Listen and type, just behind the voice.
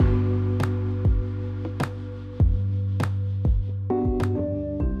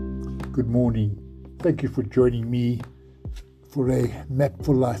Good morning. Thank you for joining me for a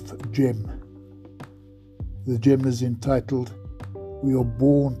Map4life Gem. The gem is entitled, We Are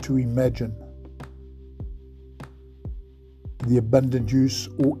Born to Imagine. The abundant use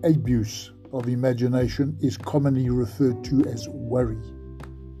or abuse of imagination is commonly referred to as worry.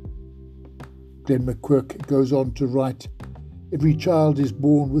 Glenn McQuirk goes on to write, every child is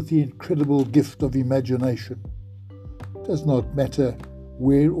born with the incredible gift of imagination. It does not matter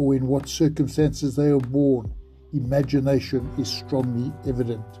where or in what circumstances they are born, imagination is strongly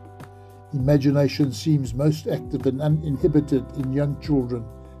evident. Imagination seems most active and uninhibited in young children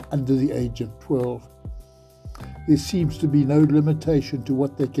under the age of 12. There seems to be no limitation to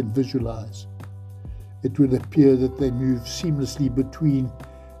what they can visualize. It would appear that they move seamlessly between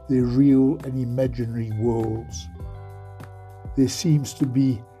their real and imaginary worlds. There seems to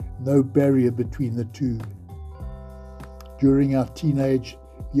be no barrier between the two. During our teenage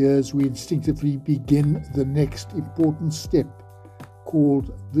years, we instinctively begin the next important step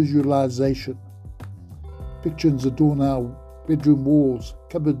called visualization. Pictures adorn our bedroom walls,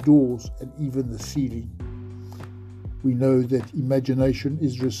 cupboard doors, and even the ceiling. We know that imagination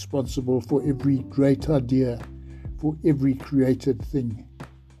is responsible for every great idea, for every created thing.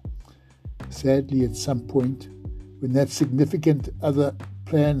 Sadly, at some point, when that significant other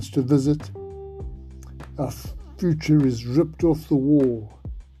plans to visit, our future is ripped off the wall,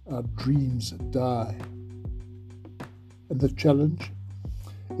 our dreams die. And the challenge?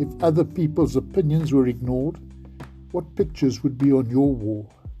 If other people's opinions were ignored, what pictures would be on your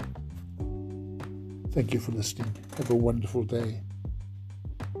wall? Thank you for listening. Have a wonderful day.